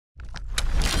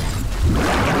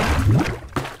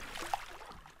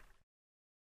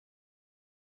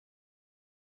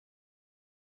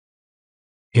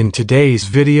In today's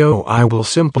video I will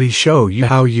simply show you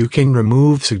how you can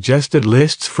remove suggested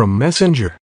lists from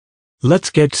Messenger. Let's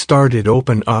get started.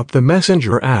 Open up the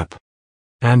Messenger app.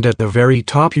 And at the very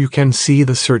top you can see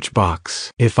the search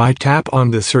box. If I tap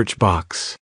on the search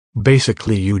box,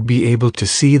 basically you'd be able to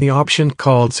see the option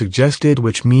called Suggested,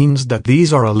 which means that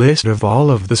these are a list of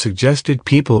all of the suggested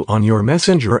people on your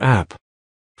Messenger app.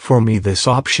 For me, this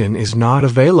option is not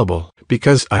available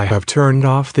because I have turned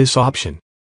off this option.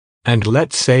 And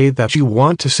let's say that you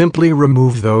want to simply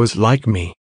remove those like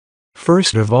me.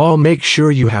 First of all, make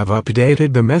sure you have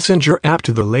updated the Messenger app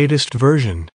to the latest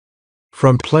version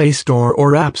from Play Store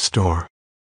or App Store.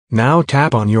 Now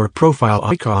tap on your profile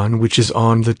icon, which is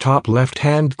on the top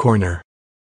left-hand corner.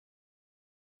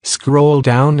 Scroll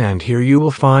down and here you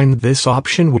will find this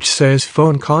option which says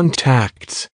Phone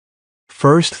Contacts.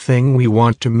 First thing we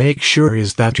want to make sure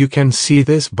is that you can see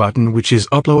this button which is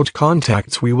Upload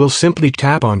Contacts. We will simply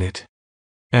tap on it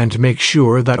and make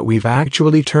sure that we've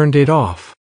actually turned it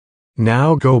off.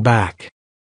 Now go back.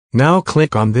 Now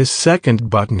click on this second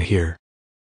button here.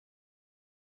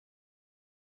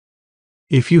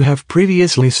 If you have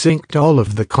previously synced all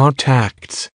of the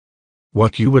contacts,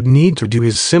 what you would need to do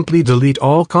is simply delete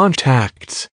all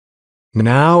contacts.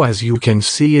 Now as you can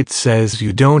see, it says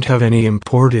you don't have any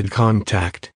imported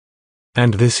contact.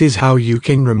 And this is how you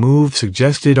can remove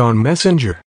suggested on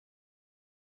Messenger.